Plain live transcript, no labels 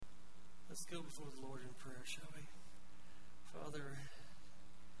Let's go before the Lord in prayer, shall we? Father,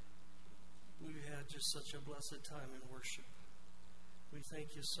 we've had just such a blessed time in worship. We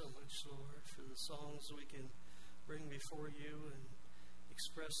thank you so much, Lord, for the songs we can bring before you and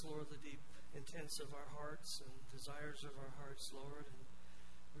express, Lord, the deep intents of our hearts and desires of our hearts, Lord. And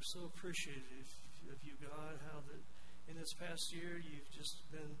we're so appreciative of you, God, how that in this past year you've just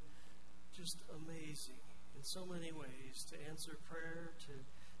been just amazing in so many ways to answer prayer, to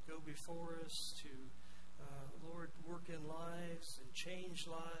go before us, to, Lord, work in lives and change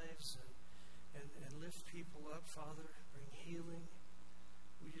lives and lift people up, Father, bring healing.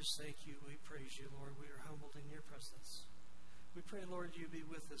 We just thank you. We praise you, Lord. We are humbled in your presence. We pray, Lord, you be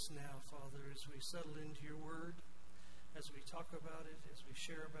with us now, Father, as we settle into your word, as we talk about it, as we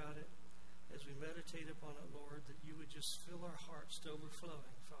share about it, as we meditate upon it, Lord, that you would just fill our hearts to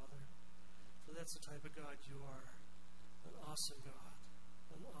overflowing, Father. For that's the type of God you are, an awesome God,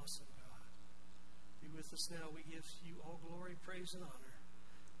 an awesome God. Be with us now. We give you all glory, praise, and honor.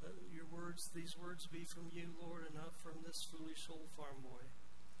 Let these words be from you, Lord, and not from this foolish old farm boy.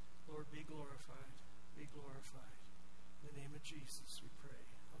 Lord, be glorified, be glorified. In the name of Jesus, we pray.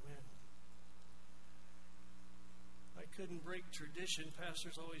 Amen. I couldn't break tradition.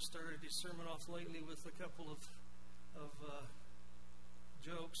 Pastors always started his sermon off lately with a couple of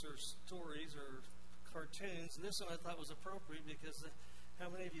jokes or stories or cartoons. And this one I thought was appropriate because how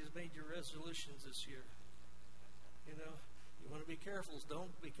many of you have made your resolutions this year? You know, you want to be careful.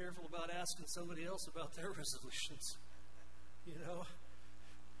 Don't be careful about asking somebody else about their resolutions. You know,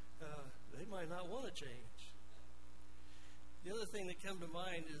 they might not want to change. The other thing that come to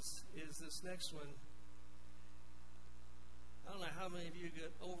mind is this next one. I don't know how many of you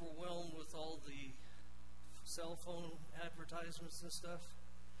get overwhelmed with all the cell phone advertisements and stuff.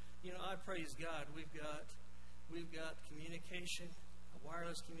 You know, I praise God. We've got communication,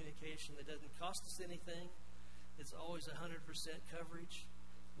 wireless communication that doesn't cost us anything. It's always 100% coverage.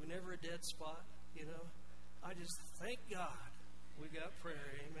 We're never a dead spot, you know. I just thank God we got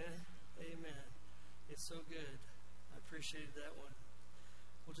prayer. Amen. Amen. It's so good. I appreciated that one.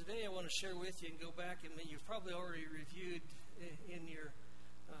 Well, today I want to share with you and go back, and you've probably already reviewed in your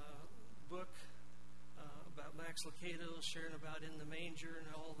book about Max Lucado, sharing about in the manger and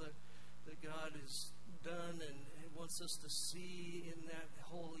all that God has done and wants us to see in that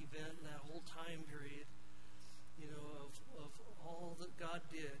whole event, in that whole time period, you know, of all that God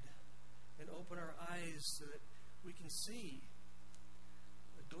did, and open our eyes so that we can see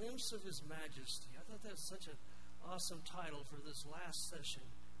a glimpse of His majesty. I thought that's such an awesome title for this last session,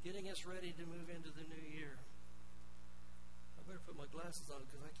 getting us ready to move into the new year. I better put my glasses on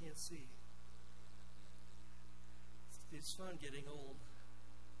because I can't see. It's fun getting old.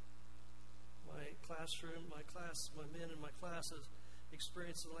 My men in my class have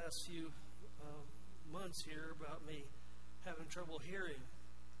experienced the last few months here about me having trouble hearing.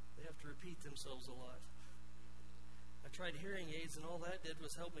 They have to repeat themselves a lot. I tried hearing aids, and all that did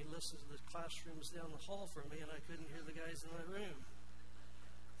was help me listen to the classrooms down the hall from me, and I couldn't hear the guys in my room.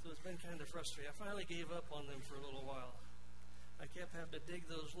 So it's been kind of frustrating. I finally gave up on them for a little while. I kept having to dig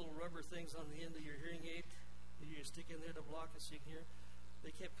those little rubber things on the end of your hearing aid that you stick in there to block it so you can hear.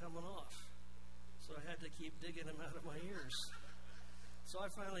 They kept coming off. So I had to keep digging them out of my ears. So I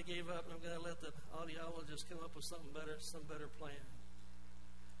finally gave up, and I'm going to let the audiologist come up with some better plan.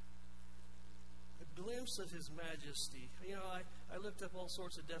 A glimpse of His majesty. You know, I looked up all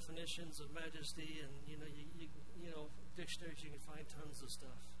sorts of definitions of majesty, and you know, dictionaries, you can find tons of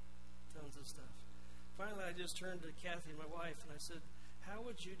stuff. Finally, I just turned to Kathy, my wife, and I said, "How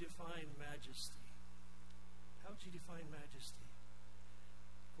would you define majesty? How would you define majesty?"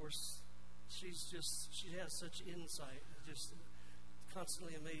 Of course, she has such insight. It just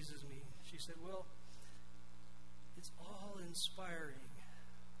constantly amazes me. She said, "Well, it's all-inspiring.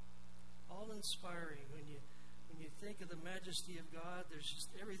 All-inspiring. When you think of the majesty of God, there's just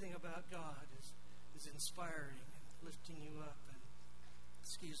everything about God is inspiring, and lifting you up." And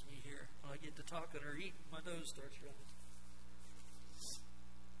excuse me here, when I get to talking or eat, my nose starts running.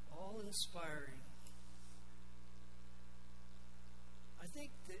 All-inspiring. I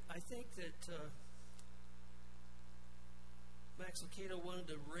think that Max Lucado wanted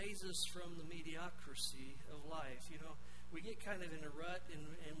to raise us from the mediocrity of life. You know, we get kind of in a rut,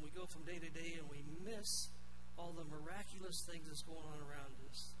 and we go from day to day, and we miss all the miraculous things that's going on around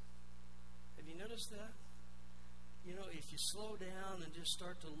us. Have you noticed that? You know, if you slow down and just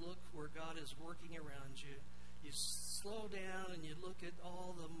start to look where God is working around you, you slow down and you look at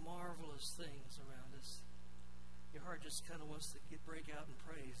all the marvelous things around us, your heart just kind of wants to break out in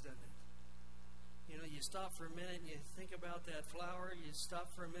praise, doesn't it? You know, you stop for a minute and you think about that flower. You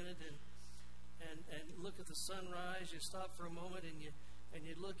stop for a minute and and look at the sunrise. You stop for a moment and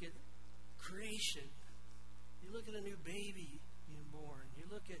you look at creation. You look at a new baby being born. You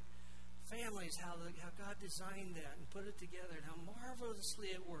look at families, how God designed that and put it together, and how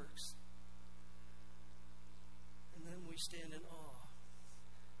marvelously it works. And then we stand in awe,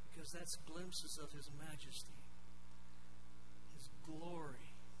 because that's glimpses of His majesty, His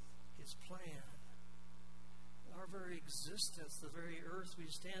glory, His plan. Our very existence, the very earth we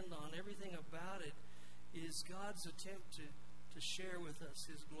stand on, everything about it is God's attempt to share with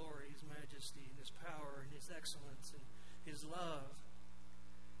us His glory, His majesty, and His power, and His excellence, and His love.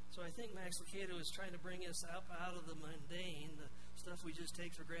 So I think Max Lucado is trying to bring us up out of the mundane, the stuff we just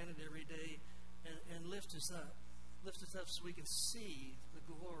take for granted every day, and lift us up. Lift us up so we can see the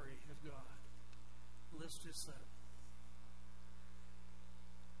glory of God. Lift us up.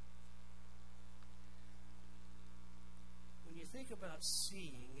 When you think about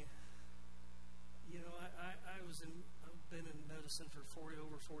seeing, I've been in medicine for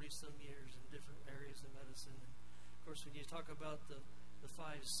over 40 some years in different areas of medicine. And of course, when you talk about the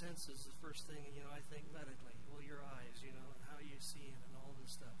five senses, the first thing, I think medically, well, your eyes, and how you see it and all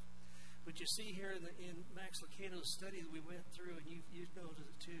this stuff. But you see here in Max Lucado's study that we went through, and you've noted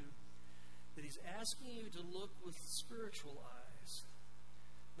it too, that he's asking you to look with spiritual eyes,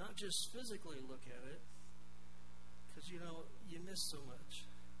 not just physically look at it, because you miss so much.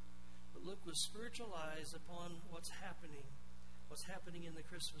 But look with spiritual eyes upon what's happening in the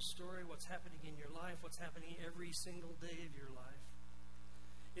Christmas story, what's happening in your life, what's happening every single day of your life.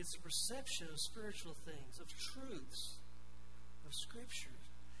 It's a perception of spiritual things, of truths, of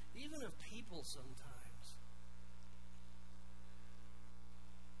scriptures, even of people sometimes.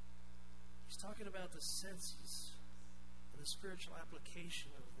 He's talking about the senses and the spiritual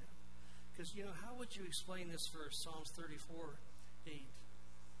application of them. Because, how would you explain this verse, Psalms 34:8?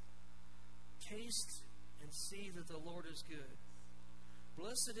 Taste and see that the Lord is good.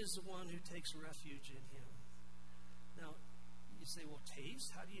 Blessed is the one who takes refuge in Him. Now, you say, well,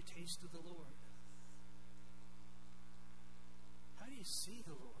 taste? How do you taste of the Lord? How do you see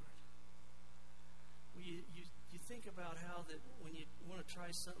the Lord? Well, you think about how that when you want to try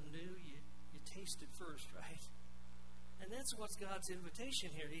something new, you taste it first, right? And that's what's God's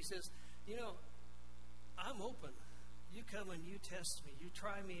invitation here. He says, I'm open. You come and you test me. You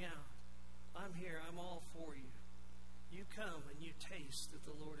try me out. I'm here. I'm all for you. You come and you taste that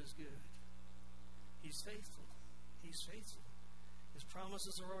the Lord is good. He's faithful. He's faithful. His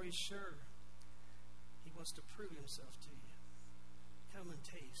promises are always sure. He wants to prove Himself to you. Come and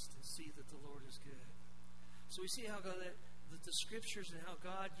taste and see that the Lord is good. So we see how that the Scriptures and how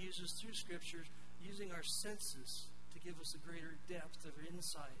God uses through Scriptures, using our senses to give us a greater depth of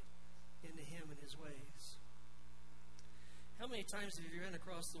insight into Him and His ways. How many times have you run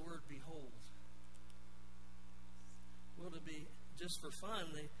across the word behold? Well, to be just for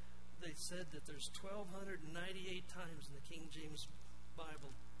fun, they said that there's 1,298 times in the King James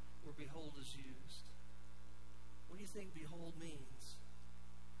Bible where behold is used. What do you think behold means?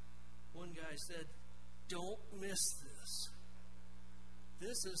 One guy said, don't miss this.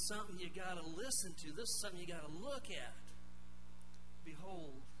 This is something you got to listen to. This is something you got to look at.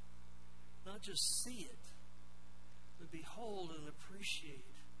 Behold. Not just see it, but behold and appreciate.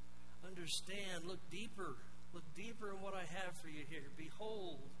 Understand. Look deeper. Look deeper in what I have for you here.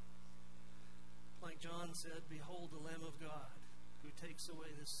 Behold. Like John said, behold the Lamb of God who takes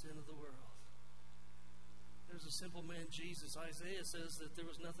away the sin of the world. There's a simple man, Jesus. Isaiah says that there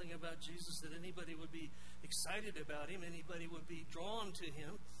was nothing about Jesus that anybody would be excited about Him, anybody would be drawn to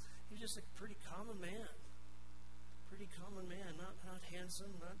Him. He was just a pretty common man. Pretty common man. Not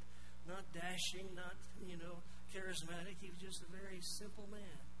handsome, not dashing, not, charismatic. He was just a very simple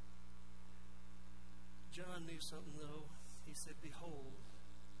man. John knew something, though. He said, behold,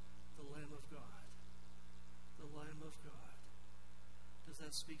 the Lamb of God. The Lamb of God. Does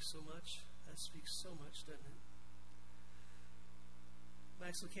that speak so much? That speaks so much, doesn't it?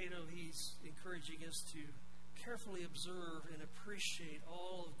 Max Lucado, he's encouraging us to carefully observe and appreciate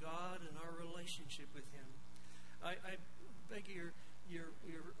all of God and our relationship with Him. I beg your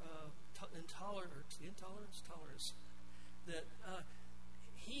tolerance that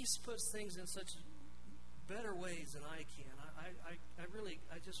He puts things in such better ways than I can.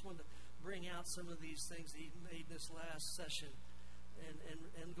 I just want to bring out some of these things that He made this last session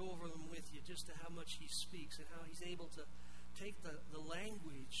and go over them with you, just to how much He speaks and how He's able to take the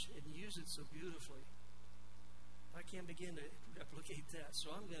language and use it so beautifully. I can't begin to replicate that,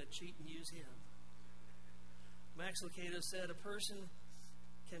 so I'm going to cheat and use Him. Max Lucado said, a person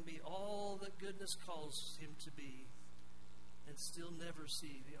can be all that goodness calls him to be and still never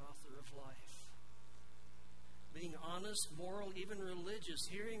see the author of life. being honest, moral, even religious,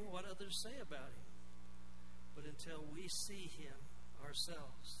 hearing what others say about him. But until we see him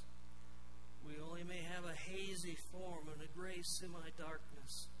ourselves, we only may have a hazy form and a gray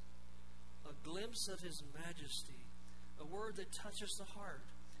semi-darkness, a glimpse of his majesty, a word that touches the heart,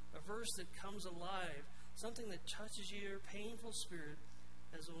 a verse that comes alive, something that touches your painful spirit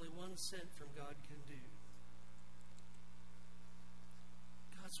as only one sent from God can do.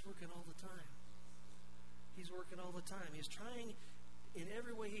 God's working all the time. He's working all the time. He's trying in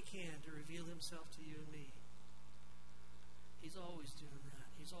every way he can to reveal himself to you and me. He's always doing that.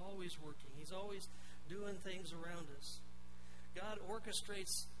 He's always working. He's always doing things around us. God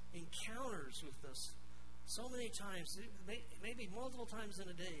orchestrates encounters with us so many times, maybe multiple times in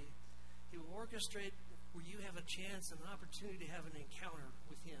a day. He will orchestrate where you have a chance and an opportunity to have an encounter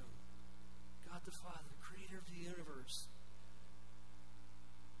with him. God the Father, creator of the universe.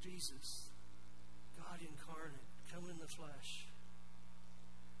 Jesus, God incarnate, come in the flesh.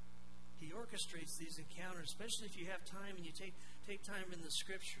 He orchestrates these encounters, especially if you have time and you take time in the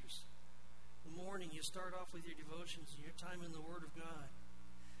Scriptures. In the morning, you start off with your devotions and your time in the Word of God.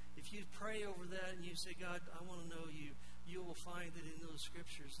 If you pray over that and you say, God, I want to know you, you will find that in those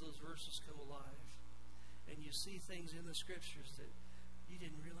Scriptures, those verses come alive. And you see things in the Scriptures that you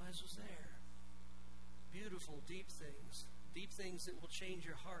didn't realize was there. Beautiful, deep things that will change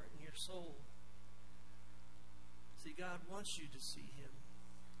your heart and your soul. See, God wants you to see him.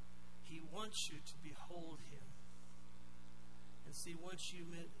 He wants you to behold him. And see, once you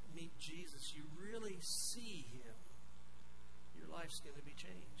meet Jesus, you really see him, your life's going to be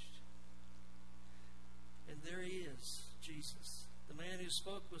changed. And there he is, Jesus, the man who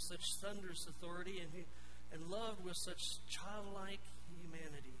spoke with such thunderous authority and loved with such childlike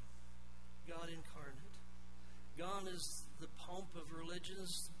humanity, God incarnate. Gone is the pomp of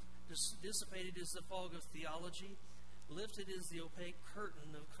religions, dissipated is the fog of theology, lifted is the opaque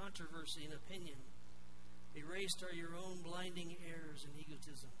curtain of controversy and opinion. Erased are your own blinding errors and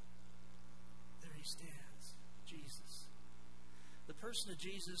egotism. There he stands, Jesus. The person of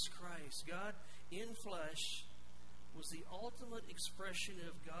Jesus Christ, God in flesh, was the ultimate expression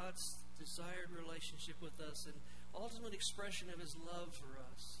of God's desired relationship with us and ultimate expression of his love for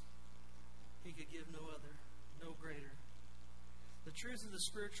us. He could give no other, no greater. The truth of the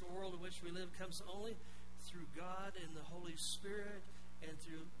spiritual world in which we live comes only through God and the Holy Spirit and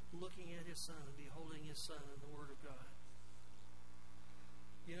through looking at his Son and beholding his Son in the Word of God.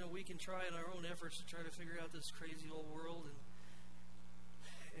 You know, we can try in our own efforts to try to figure out this crazy old world,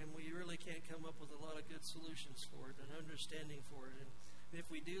 and we really can't come up with a lot of good solutions for it and understanding for it. And if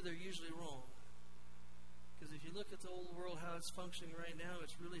we do, they're usually wrong. Because if you look at the old world, how it's functioning right now,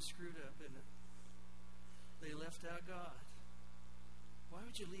 it's really screwed up, isn't it? They left out God. Why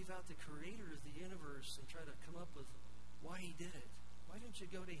would you leave out the creator of the universe and try to come up with why he did it? Why don't you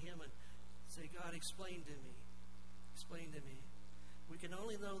go to him and say, God, explain to me. Explain to me. We can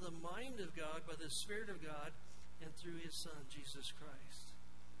only know the mind of God by the Spirit of God and through his Son, Jesus Christ.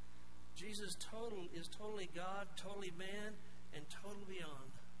 Jesus is totally God, totally man, and totally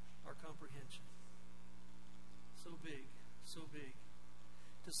beyond our comprehension. So big, so big.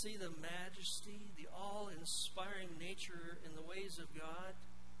 To see the majesty, the awe-inspiring nature in the ways of God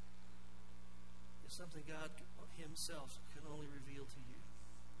is something God himself can only reveal to you.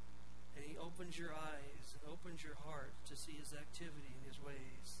 And he opens your eyes and opens your heart to see his activity and his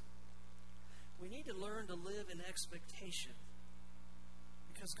ways. We need to learn to live in expectation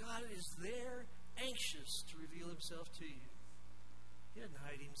because God is there, anxious to reveal himself to you. He doesn't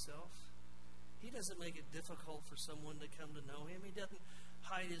hide himself. He doesn't make it difficult for someone to come to know him. He doesn't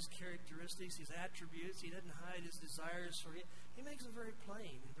hide his characteristics, his attributes. He doesn't hide his desires for you. He makes them very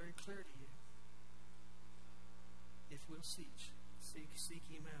plain and very clear to you. If we'll seek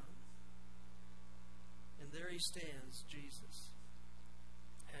him out. And there he stands, Jesus.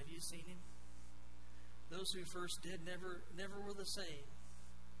 Have you seen him? Those who first did never were the same.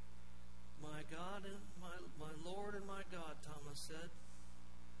 My God and my Lord and my God, Thomas said.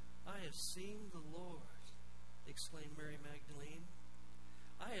 I have seen the Lord, exclaimed Mary Magdalene.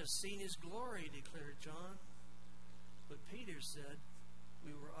 I have seen his glory, declared John. But Peter said,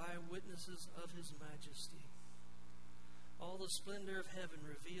 we were eyewitnesses of his majesty. All the splendor of heaven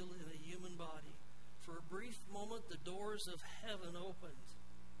revealed in a human body. For a brief moment, the doors of heaven opened.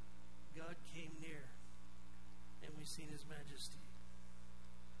 God came near, and we've seen his majesty.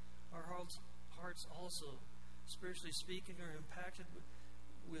 Our hearts also, spiritually speaking, are impacted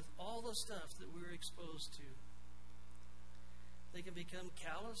with all the stuff that we're exposed to. They can become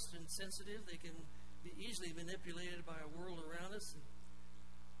calloused and sensitive. They can be easily manipulated by a world around us.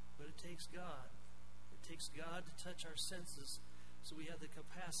 But it takes God. It It takes God to touch our senses so we have the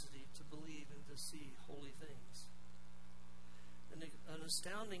capacity to believe and to see holy things. An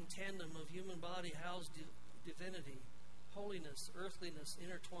astounding tandem of human body housed divinity, holiness, earthliness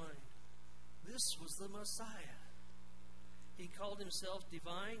intertwined. This was the Messiah. He called himself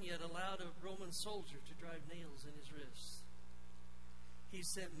divine, yet allowed a Roman soldier to drive nails in his wrists. He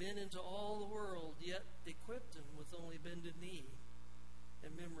sent men into all the world, yet equipped them with only bended knee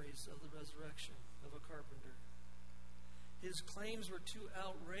and memories of the resurrection of a carpenter. His claims were too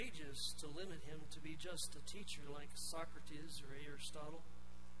outrageous to limit him to be just a teacher like Socrates or Aristotle,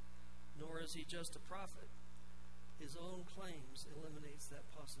 nor is he just a prophet. His own claims eliminates that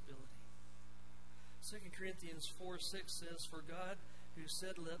possibility. 2 Corinthians 4:6 says, "For God, who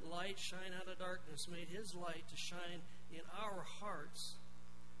said, 'Let light shine out of darkness,' made his light to shine in our hearts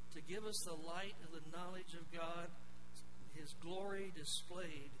to give us the light of the knowledge of God, his glory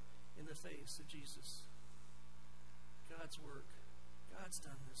displayed in the face of Jesus." God's work. God's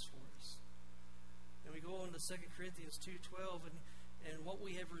done this for us. And we go on to 2 Corinthians 2:12, and what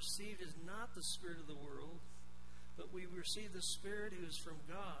we have received is not the spirit of the world, but we receive the Spirit who is from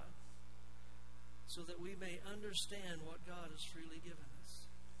God, so that we may understand what God has freely given us.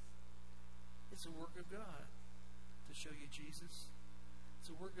 It's a work of God to show you Jesus. It's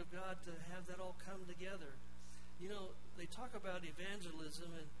a work of God to have that all come together. You know, they talk about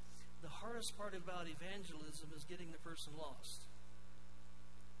evangelism, and the hardest part about evangelism is getting the person lost.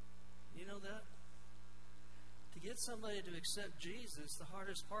 You know that? To get somebody to accept Jesus, the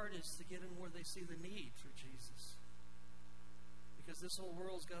hardest part is to get them where they see the need for Jesus. Because this whole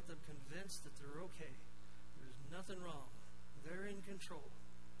world's got them convinced that they're okay. There's nothing wrong. They're in control.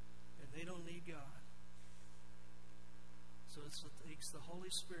 And they don't need God. So it takes the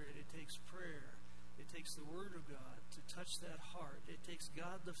Holy Spirit. It takes prayer. It takes the Word of God to touch that heart. It takes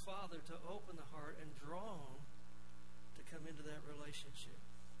God the Father to open the heart and draw them to come into that relationship.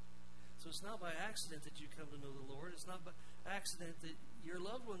 So it's not by accident that you come to know the Lord. It's not by accident that your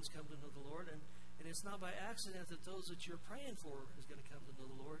loved ones come to know the Lord. And it's not by accident that those that you're praying for is going to come to know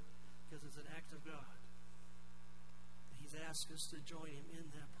the Lord, because it's an act of God. He's asked us to join Him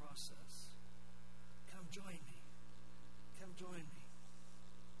in that process. Come join me. Come join me.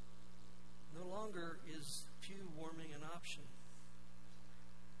 No longer is pew warming an option.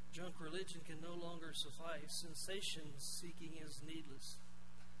 Junk religion can no longer suffice. Sensation seeking is needless.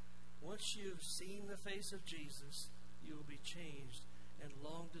 Once you've seen the face of Jesus, you will be changed and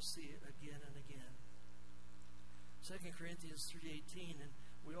long to see it again and again. 2 Corinthians 3:18, "And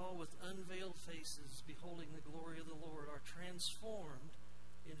we all with unveiled faces, beholding the glory of the Lord, are transformed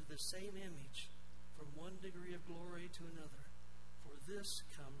into the same image from one degree of glory to another. For this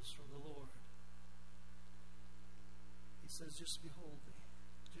comes from the Lord." He says, just behold me.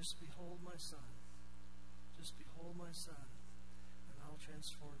 Just behold my Son. Just behold my Son, and I'll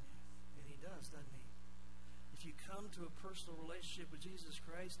transform you. And He does, doesn't He? If you come to a personal relationship with Jesus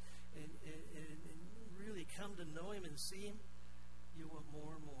Christ and really come to know Him and see Him, you want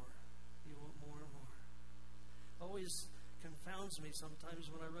more and more. You want more and more. Always confounds me sometimes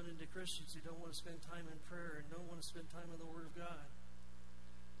when I run into Christians who don't want to spend time in prayer and don't want to spend time in the Word of God.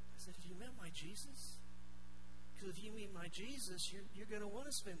 I said, have you met my Jesus? Because if you meet my Jesus, you're going to want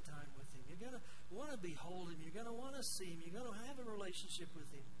to spend time with Him. You're going to want to behold Him. You're going to want to see Him. You're going to have a relationship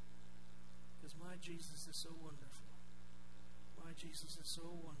with Him. Because my Jesus is so wonderful. My Jesus is so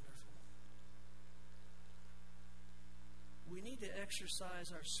wonderful. We need to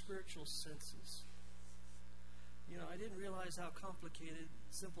exercise our spiritual senses. You know, I didn't realize how complicated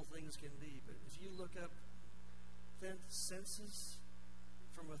simple things can be, but if you look up senses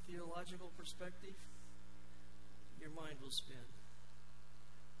from a theological perspective, your mind will spin.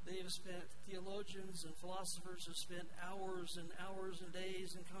 Theologians and philosophers have spent hours and hours and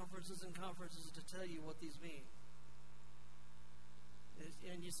days and conferences to tell you what these mean.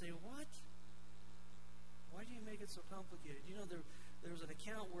 And you say, what? Why do you make it so complicated? You know, there was an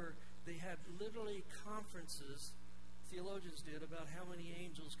account where they had literally conferences, theologians did, about how many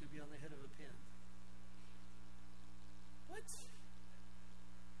angels could be on the head of a pin. What?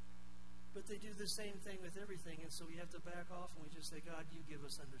 But they do the same thing with everything, and so we have to back off and we just say, God, you give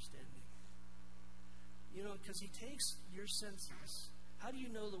us understanding. You know, because He takes your senses. How do you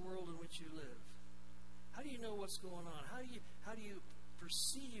know the world in which you live? How do you know what's going on? How do you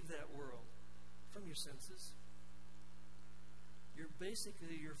perceive that world? From your senses.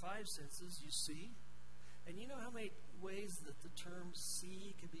 Basically your five senses. You see. And you know how many ways that the term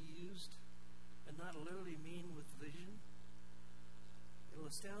see can be used and not literally mean with vision? It'll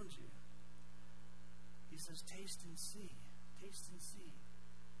astound you. He says, taste and see. Taste and see.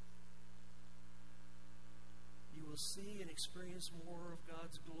 see and experience more of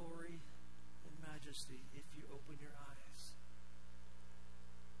God's glory and majesty if you open your eyes.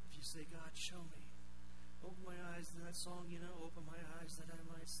 If you say, God, show me. Open my eyes to that song, open my eyes that I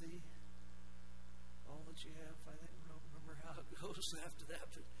might see all that you have. I don't remember how it goes after that,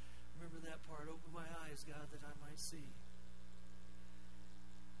 but remember that part. Open my eyes, God, that I might see.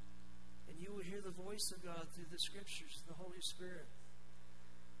 And you will hear the voice of God through the Scriptures, the Holy Spirit.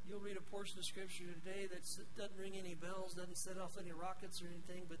 You'll read a portion of Scripture today that doesn't ring any bells, doesn't set off any rockets or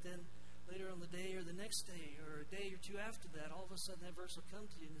anything, but then later on the day or the next day or a day or two after that, all of a sudden that verse will come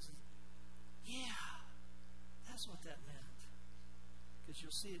to you and it says, yeah, that's what that meant. Because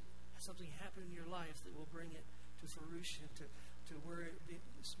you'll see it, something happen in your life that will bring it to fruition, to where it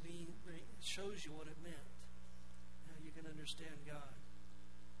shows you what it meant. Now you can understand God.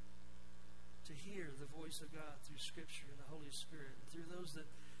 To hear the voice of God through Scripture and the Holy Spirit, and through those that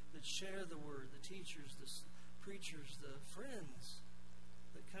share the Word, the teachers, the preachers, the friends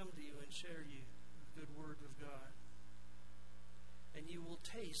that come to you and share you the good Word of God. And you will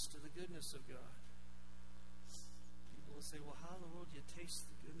taste the goodness of God. People will say, well, how in the world do you taste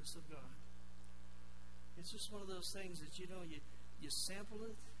the goodness of God? It's just one of those things that, you sample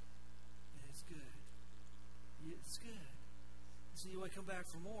it, and it's good. It's good. So you want to come back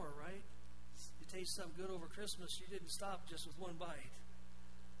for more, right? You taste something good over Christmas, you didn't stop just with one bite.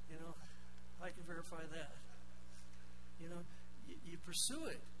 I can verify that. You pursue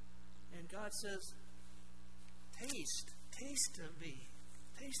it. And God says, taste of me.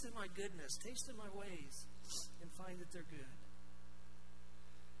 Taste of my goodness. Taste of my ways. And find that they're good.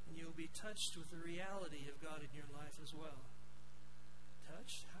 And you'll be touched with the reality of God in your life as well.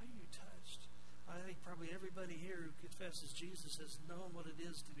 Touched? How are you touched? I think probably everybody here who confesses Jesus has known what it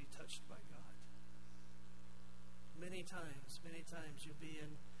is to be touched by God. Many times you'll be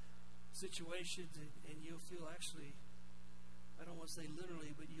in situations and you'll feel actually, I don't want to say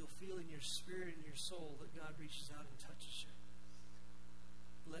literally, but you'll feel in your spirit and your soul that God reaches out and touches you.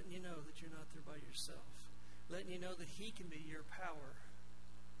 Letting you know that you're not there by yourself. Letting you know that He can be your power.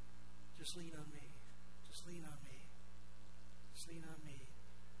 Just lean on me. Just lean on me. Just lean on me.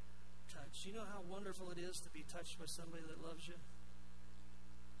 Touch. You know how wonderful it is to be touched by somebody that loves you?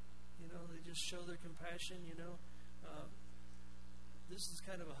 They just show their compassion, This is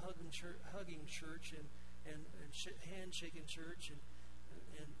kind of a hugging church and handshaking church,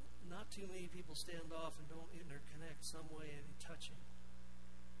 and not too many people stand off and don't interconnect some way in touching.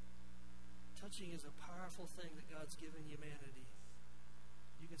 Touching is a powerful thing that God's given humanity.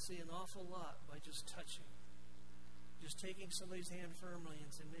 You can see an awful lot by just touching. Just taking somebody's hand firmly and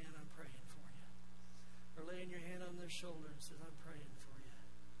saying, man, I'm praying for you. Or laying your hand on their shoulder and saying, I'm praying for you.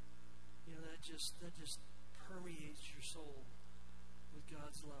 That just permeates your soul with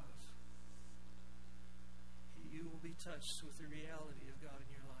God's love. You will be touched with the reality of God in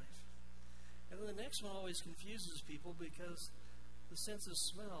your life. And then the next one always confuses people because the sense of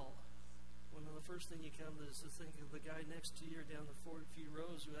smell. One of the first thing you come to is to think of the guy next to you or down the few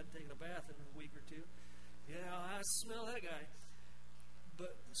rows who hadn't taken a bath in a week or two. Yeah, I smell that guy.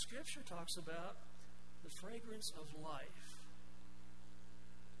 But the Scripture talks about the fragrance of life.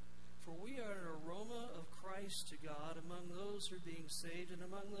 For we are an aroma of Christ to God among those who are being saved and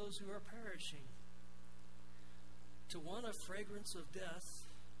among those who are perishing. To one a fragrance of death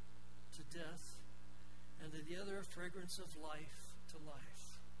to death, and to the other a fragrance of life to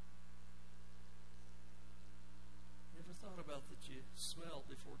life. Never thought about that you smelled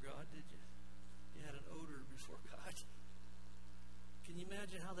before God, did you? You had an odor before God. Can you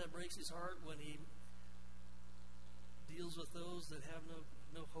imagine how that breaks His heart when He deals with those that have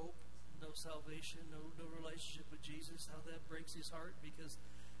no hope, no salvation, no relationship with Jesus? How that breaks His heart because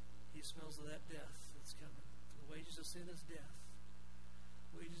He smells of that death that's coming. The wages of sin is death.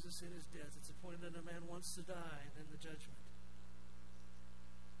 Wages of sin is death. It's appointed that a man wants to die, and then the judgment.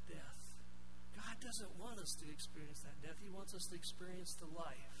 Death. God doesn't want us to experience that death. He wants us to experience the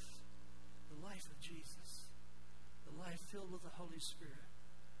life of Jesus, the life filled with the Holy Spirit.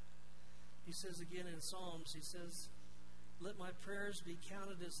 He says again in Psalms, He says, let my prayers be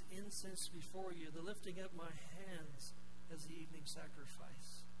counted as incense before you, the lifting up my hands as the evening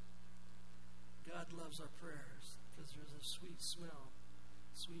sacrifice. God loves our prayers because there's a sweet smell,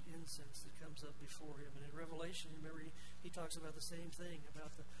 sweet incense that comes up before Him. And in Revelation, remember, he talks about the same thing,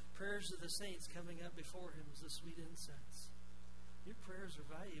 about the prayers of the saints coming up before Him as the sweet incense. Your prayers are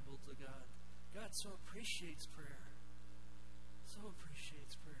valuable to God. God so appreciates prayer. So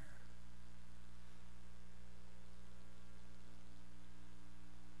appreciates prayer.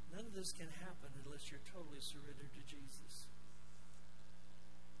 None of this can happen unless you're totally surrendered to Jesus.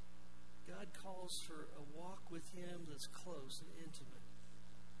 God calls calls for a walk with Him that's close and intimate.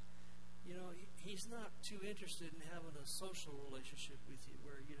 You know, He's not too interested in having a social relationship with you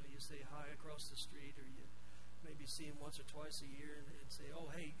where, you know, you say hi across the street, or you maybe see Him once or twice a year and say,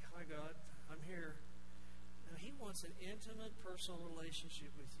 oh, hey, hi, God, I'm here. Now, He wants an intimate, personal relationship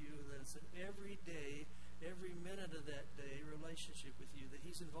with you that's an everyday, every minute of that day relationship with you, that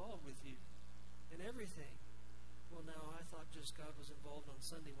He's involved with you in everything. Well, now, I thought just God was involved on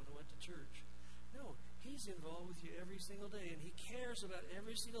Sunday when I went to church. No, He's involved with you every single day, and He cares about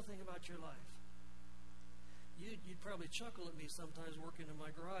every single thing about your life. You'd probably chuckle at me sometimes working in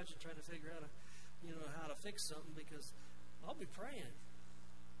my garage and trying to figure out how to fix something, because I'll be praying.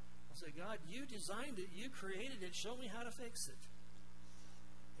 I'll say, God, you designed it, you created it, show me how to fix it.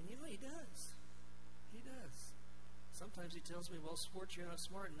 And you know, He does. He does. Sometimes He tells me, well, sport, you're not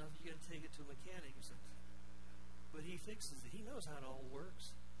smart enough, you got to take it to a mechanic or something. But He fixes it. He knows how it all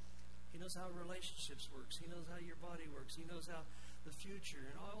works. He knows how relationships works. He knows how your body works. He knows how the future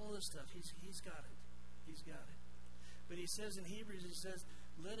and all this stuff. He's got it. He's got it. But He says in Hebrews, He says,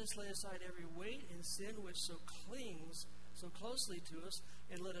 let us lay aside every weight and sin which so clings so closely to us,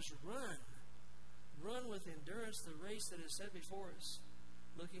 and let us run with endurance the race that is set before us,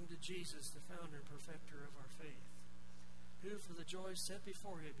 looking to Jesus, the founder and perfecter of our faith, who for the joy set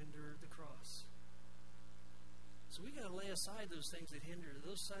before Him endured the cross. So we got to lay aside those things that hinder,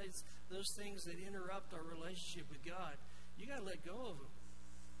 those things that interrupt our relationship with God. You got to let go of them.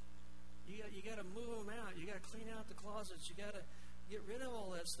 You got to move them out. You got to clean out the closets. You got to get rid of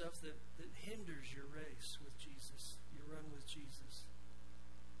all that stuff that hinders your race with Jesus, your run with Jesus.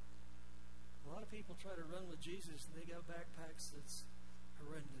 A lot of people try to run with Jesus, and they got backpacks that's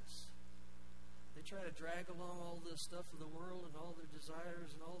horrendous. They try to drag along all this stuff of the world and all their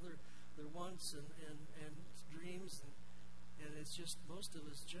desires and all their wants and dreams, and it's just, most of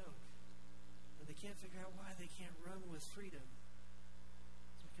it's junk. And they can't figure out why they can't run with freedom.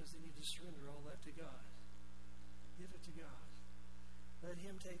 It's because they need to surrender all that to God. Give it to God. Let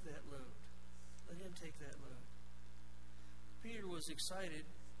Him take that load. Let Him take that load. Peter was excited,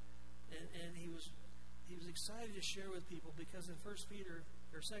 and he was excited to share with people, because in 2 Peter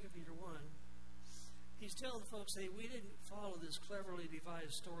 1, he's telling folks, hey, we didn't follow this cleverly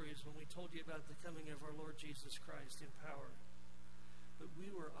devised stories when we told you about the coming of our Lord Jesus Christ in power. But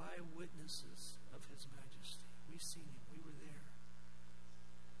we were eyewitnesses of His majesty. We seen Him. We were there.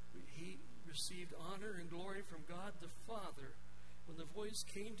 He received honor and glory from God the Father when the voice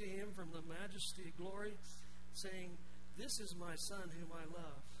came to Him from the majesty of glory, saying, this is my Son whom I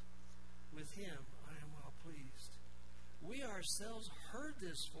love. With Him I am well pleased. We ourselves heard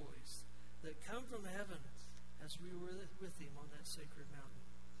this voice that come from heaven as we were with Him on that sacred mountain.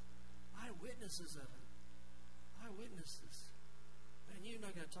 Eyewitnesses of it. Eyewitnesses. Man, you're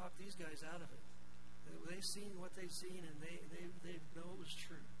not going to talk these guys out of it. They've seen what they've seen, and they know it was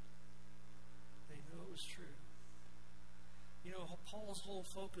true. They know it was true. You know, Paul's whole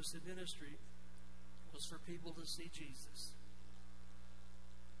focus in ministry was for people to see Jesus.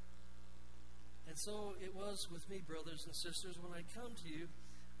 And so it was with me, brothers and sisters. When I come to you,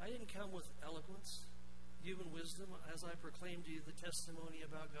 I didn't come with eloquence, human wisdom, as I proclaimed to you the testimony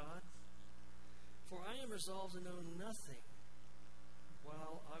about God. For I am resolved to know nothing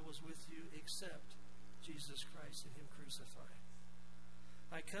while I was with you except Jesus Christ and Him crucified.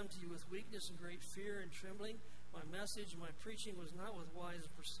 I come to you with weakness and great fear and trembling. My message, my preaching was not with wise,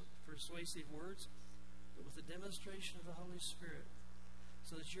 persuasive words, but with the demonstration of the Holy Spirit,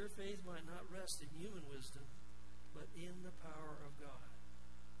 so that your faith might not rest in human wisdom, but in the power of God.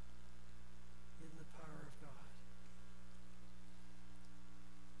 In the power of God.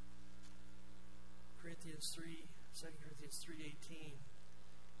 2 Corinthians 3:18.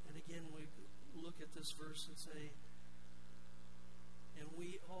 And again, we look at this verse and say, and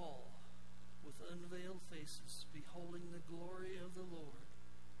we all, with unveiled faces, beholding the glory of the Lord,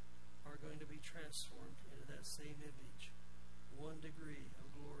 are going to be transformed into that same image, one degree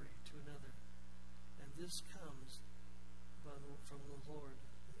of glory to another. And this comes from the Lord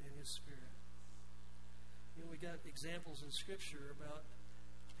and His Spirit. You know, we got examples in Scripture about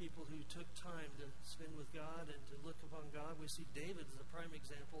people who took time to spend with God and to look upon God. We see David as a prime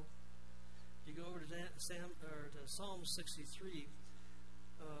example. You go over to Psalm 63,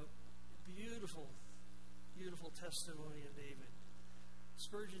 beautiful testimony of David.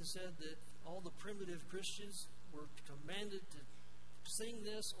 Spurgeon said that all the primitive Christians were commanded to sing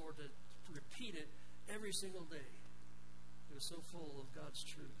this or to repeat it every single day. It was so full of God's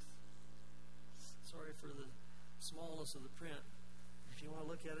truth. Sorry for the smallness of the print. If you want to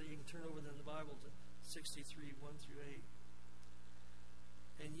look at it, you can turn over in the Bible to 63, 1 through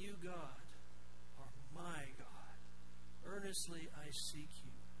 8. And you, God, my God, earnestly I seek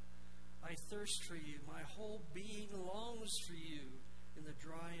you. I thirst for you. My whole being longs for you in the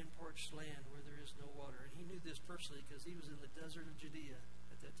dry and parched land where there is no water. And he knew this personally because he was in the desert of Judea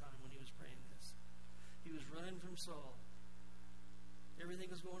at that time when he was praying this. He was running from Saul. Everything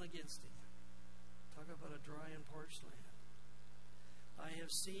was going against him. Talk about a dry and parched land. I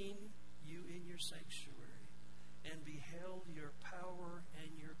have seen you in your sanctuary and beheld your power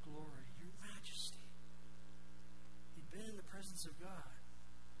and your glory, your majesty. He'd been in the presence of God.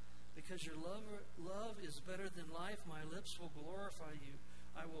 Because your love is better than life, my lips will glorify you.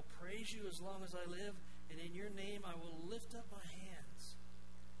 I will praise you as long as I live, and in your name I will lift up my hands.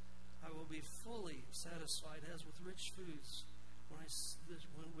 I will be fully satisfied as with rich foods. When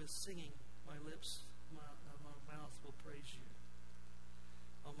with singing, my lips, my mouth will praise you.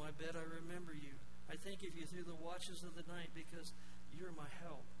 On my bed I remember you. I think of you through the watches of the night because you're my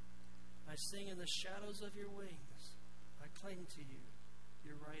help. I sing in the shadows of your wings. I cling to you.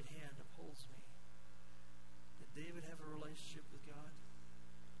 Your right hand upholds me. Did David have a relationship with God?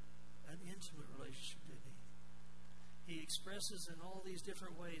 An intimate relationship, didn't he? He expresses in all these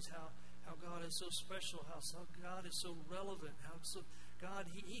different ways how God is so special, how God is so relevant, God,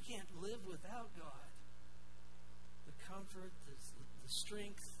 he can't live without God. The comfort, the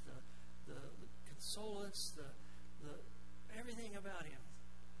strength, the consolence, the everything about him.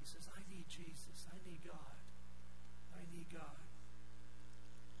 He says, I need Jesus. I need God. I need God.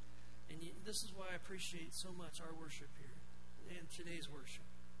 And this is why I appreciate so much our worship here and today's worship.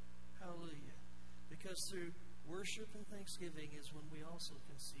 Hallelujah. Because through worship and thanksgiving is when we also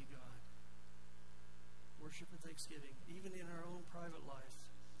can see God. Worship and thanksgiving, even in our own private life.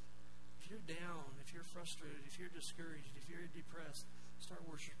 If you're down, if you're frustrated, if you're discouraged, if you're depressed, start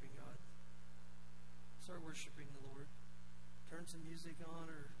worshiping God. Start worshiping the Lord. Turn some music on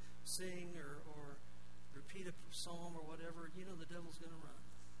or sing or repeat a psalm or whatever. You know the devil's going to run.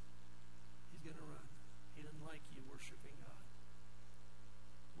 He's going to run. He doesn't like you worshiping God.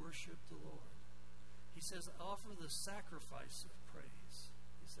 Worship the Lord. He says, offer the sacrifice of praise.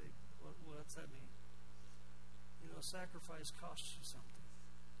 You say, what's that mean? You know, sacrifice costs you something.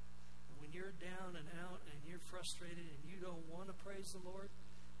 And when you're down and out and you're frustrated and you don't want to praise the Lord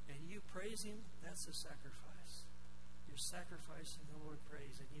and you praise Him, that's a sacrifice. You're sacrificing the Lord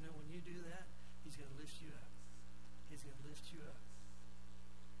praise. And you know, when you do that, He's going to lift you up. He's going to lift you up.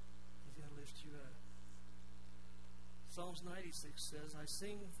 He's going to lift you up. Psalms 96 says, I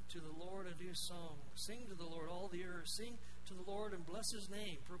sing to the Lord a new song. Sing to the Lord, all the earth. Sing to the Lord and bless His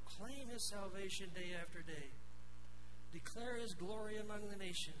name. Proclaim His salvation day after day. Declare His glory among the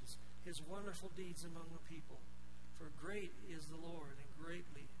nations, His wonderful deeds among the people. For great is the Lord and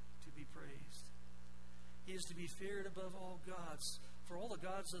greatly to be praised. He is to be feared above all gods. For all the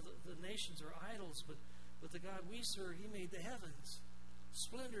gods of the nations are idols, but the God we serve, He made the heavens.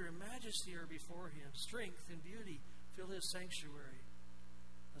 Splendor and majesty are before Him. Strength and beauty fill His sanctuary.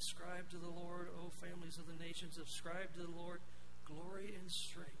 Ascribe to the Lord, O families of the nations. Ascribe to the Lord glory and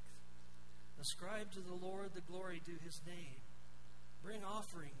strength. Ascribe to the Lord the glory due His name. Bring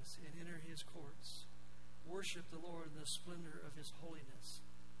offerings and enter His courts. Worship the Lord in the splendor of His holiness.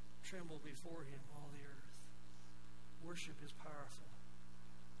 Tremble before Him, all the earth. Worship is powerful.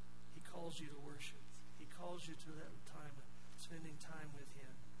 He calls you to worship. He calls you to that time, spending time with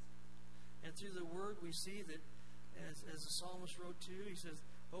Him. And through the Word we see that, as the psalmist wrote too, he says,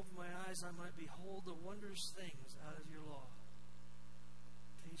 open my eyes, I might behold the wondrous things out of your law.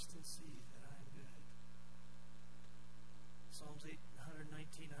 Taste and see that I am good. Psalms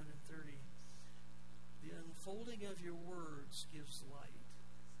 119, 130. The unfolding of your words gives light.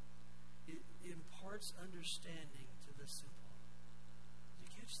 It imparts understanding to the simple. Did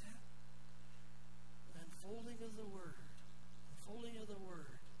you catch that? The unfolding of the Word. Unfolding of the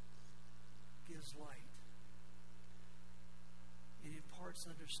Word gives light. It imparts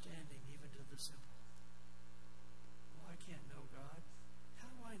understanding even to the simple. Well, I can't know God. How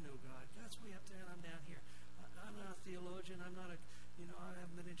do I know God? God's way up there and I'm down here. I'm not a theologian. I'm not I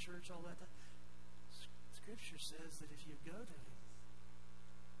haven't been in church all that time. Scripture says that if you go to Him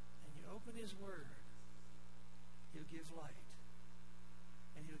and you open His Word, He'll give light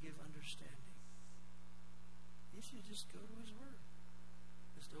and He'll give understanding. If you just go to His Word,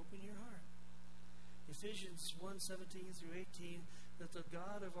 just open your heart. Ephesians 1:17 through 18, that the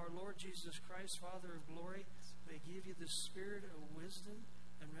God of our Lord Jesus Christ, Father of glory, may give you the spirit of wisdom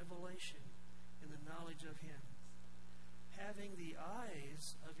and revelation in the knowledge of Him, having the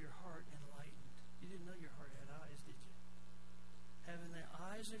eyes of your heart enlightened. You didn't know your heart had eyes, did you? Having the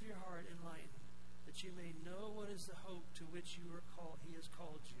eyes of your heart enlightened, that you may know what is the hope to which you are called. He has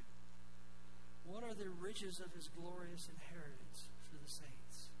called you. What are the riches of his glorious inheritance for the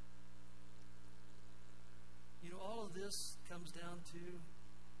saints? You know, all of this comes down to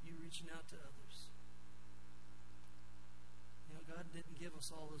you reaching out to others. You know, God didn't give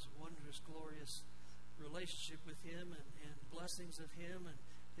us all this wondrous, glorious relationship with him and blessings of him and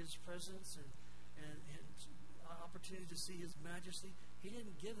his presence and opportunity to see his majesty. He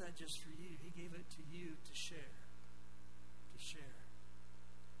didn't give that just for you. He gave it to you to share. To share.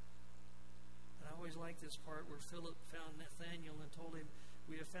 And I always like this part where Philip found Nathanael and told him,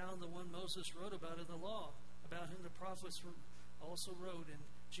 "We have found the one Moses wrote about in the law, about whom the prophets also wrote, and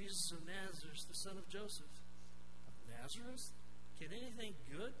Jesus of Nazareth, the son of Joseph." Of Nazareth? Can anything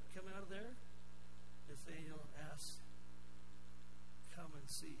good come out of there? Nathanael asked. "Come and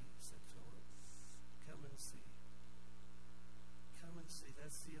see," said Philip. Come and see. Come and see.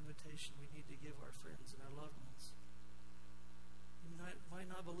 That's the invitation we need to give our friends and our loved ones. You might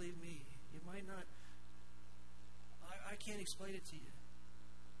not believe me. You might not. I can't explain it to you.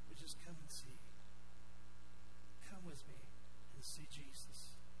 But just come and see. Come with me and see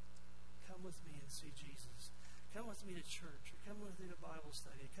Jesus. Come with me and see Jesus. Come with me to church, or come with me to Bible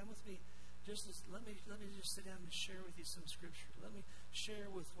study. Come with me. Let me just sit down and share with you some scripture. Let me share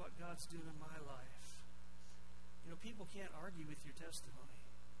with what God's doing in my life. You know, people can't argue with your testimony.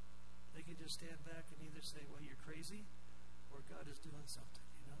 They can just stand back and either say, "Well, you're crazy," or "God is doing something."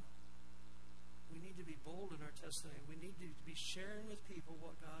 You know, we need to be bold in our testimony. We need to be sharing with people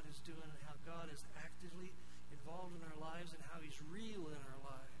what God is doing and how God is actively involved in our lives and how He's real in our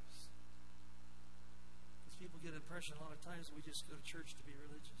lives. Because people get the impression a lot of times that we just go to church to be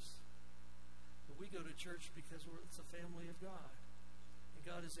religious. But we go to church because it's a family of God. And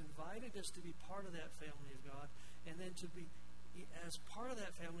God has invited us to be part of that family of God, and then to be, as part of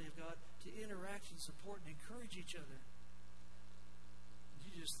that family of God, to interact and support and encourage each other.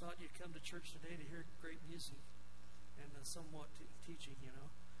 You just thought you'd come to church today to hear great music and somewhat teaching, you know.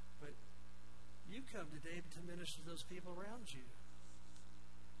 But you come today to minister to those people around you.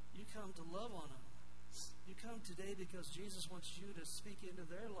 You come to love on them. You come today because Jesus wants you to speak into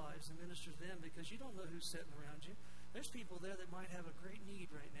their lives and minister to them, because you don't know who's sitting around you. There's people there that might have a great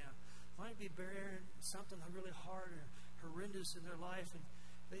need right now. Might be bearing something really hard or horrendous in their life, and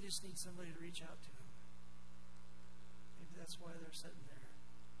they just need somebody to reach out to them. Maybe that's why they're sitting there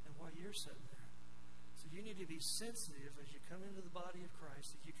and why you're sitting there. So you need to be sensitive as you come into the body of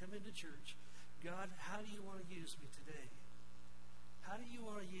Christ, as you come into church. God, how do you want to use me today? How do you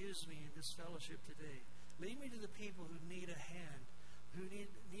want to use me in this fellowship today? Lead me to the people who need a hand, who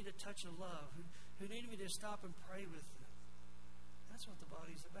need a touch of love, who need me to stop and pray with them. That's what the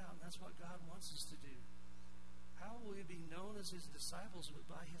body's about, and that's what God wants us to do. How will we be known as His disciples? But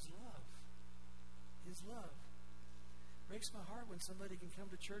by His love. His love. Breaks my heart when somebody can come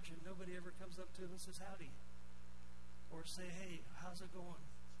to church and nobody ever comes up to them and says, "Howdy." Or say, "Hey, how's it going?"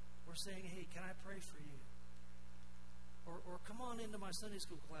 Or saying, "Hey, can I pray for you?" Or come on into my Sunday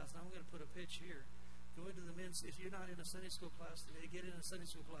school class. Now I'm going to put a pitch here. Go into the men's. If you're not in a Sunday school class today, get in a Sunday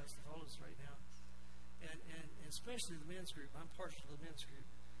school class to follow us right now. And especially the men's group. I'm partial to the men's group.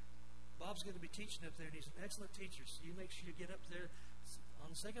 Bob's going to be teaching up there, and he's an excellent teacher. So you make sure you get up there on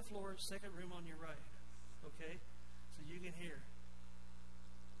the second floor, second room on your right. Okay? So you can hear.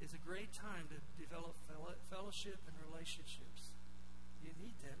 It's a great time to develop fellowship and relationships. You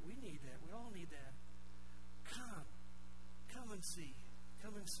need that. We need that. We all need that. Come. Come and see.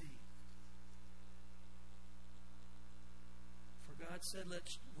 Come and see. For God said,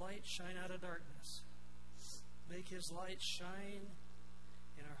 "Let light shine out of darkness." Make His light shine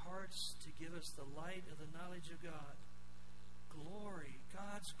in our hearts to give us the light of the knowledge of God. Glory,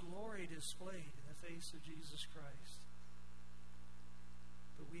 God's glory displayed in the face of Jesus Christ.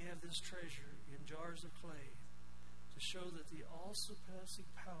 But we have this treasure in jars of clay to show that the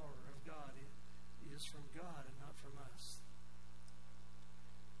all-surpassing power of God is from God and not from us.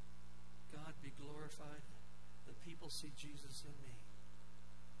 God be glorified. Let people see Jesus in me.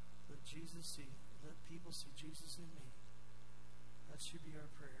 Let people see Jesus in me. That should be our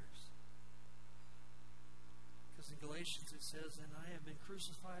prayers. Because in Galatians it says, "And I have been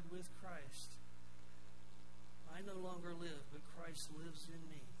crucified with Christ. I no longer live, but Christ lives in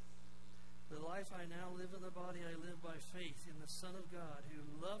me. The life I now live in the body, I live by faith in the Son of God, who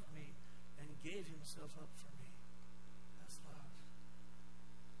loved me and gave Himself up for me." That's love.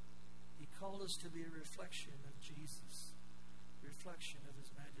 He called us to be a reflection of Jesus, a reflection of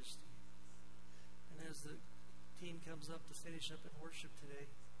His majesty. And as the team comes up to finish up in worship today,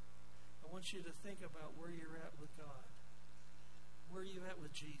 I want you to think about where you're at with God. Where are you at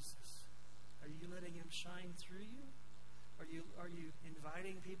with Jesus? Are you letting Him shine through you? Are you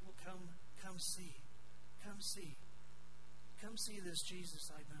inviting people? Come see. Come see. Come see this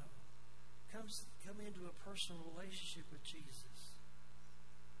Jesus I know. Come into a personal relationship with Jesus.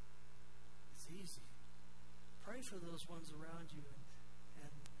 It's easy. Pray for those ones around you,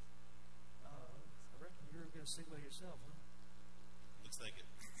 and I reckon you're going to sing by yourself, huh? Looks like it.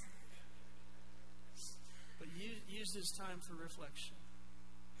 But use this time for reflection.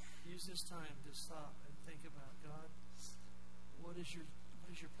 Use this time to stop and think about, God, what is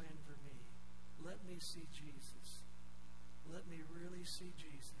your plan for me? Let me see Jesus. Let me really see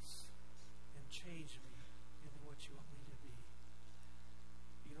Jesus and change me into what you want me to be.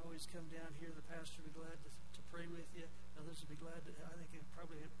 You can always come down here. The pastor will be glad to pray with you. Others will be glad to, I think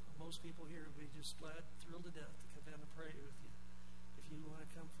probably most people here will be just glad, thrilled to death to come down and pray with you. If you want to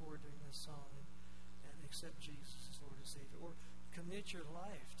come forward during this song and accept Jesus as Lord and Savior, or commit your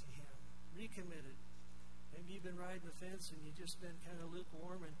life to Him, recommit it. Maybe you've been riding the fence and you've just been kind of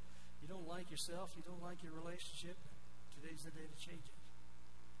lukewarm and you don't like yourself, you don't like your relationship. Today's the day to change it.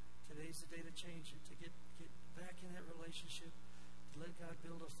 Today's the day to change it, to get back in that relationship, to let God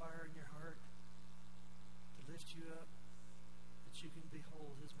build a fire in your heart, to lift you up, that you can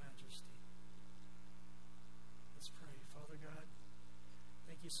behold His majesty. Let's pray. Father God,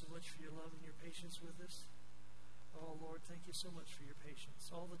 thank you so much for your love and your patience with us. Oh, Lord, thank you so much for your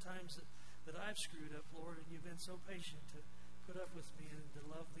patience. All the times that I've screwed up, Lord, and you've been so patient to put up with me and to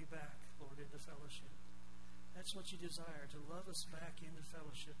love me back, Lord, into fellowship. That's what you desire, to love us back into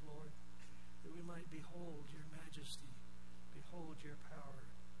fellowship, Lord, that we might behold your majesty, behold your power.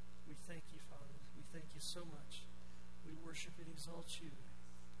 We thank you, Father. We thank you so much. We worship and exalt you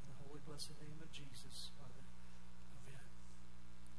in the holy, blessed name of Jesus.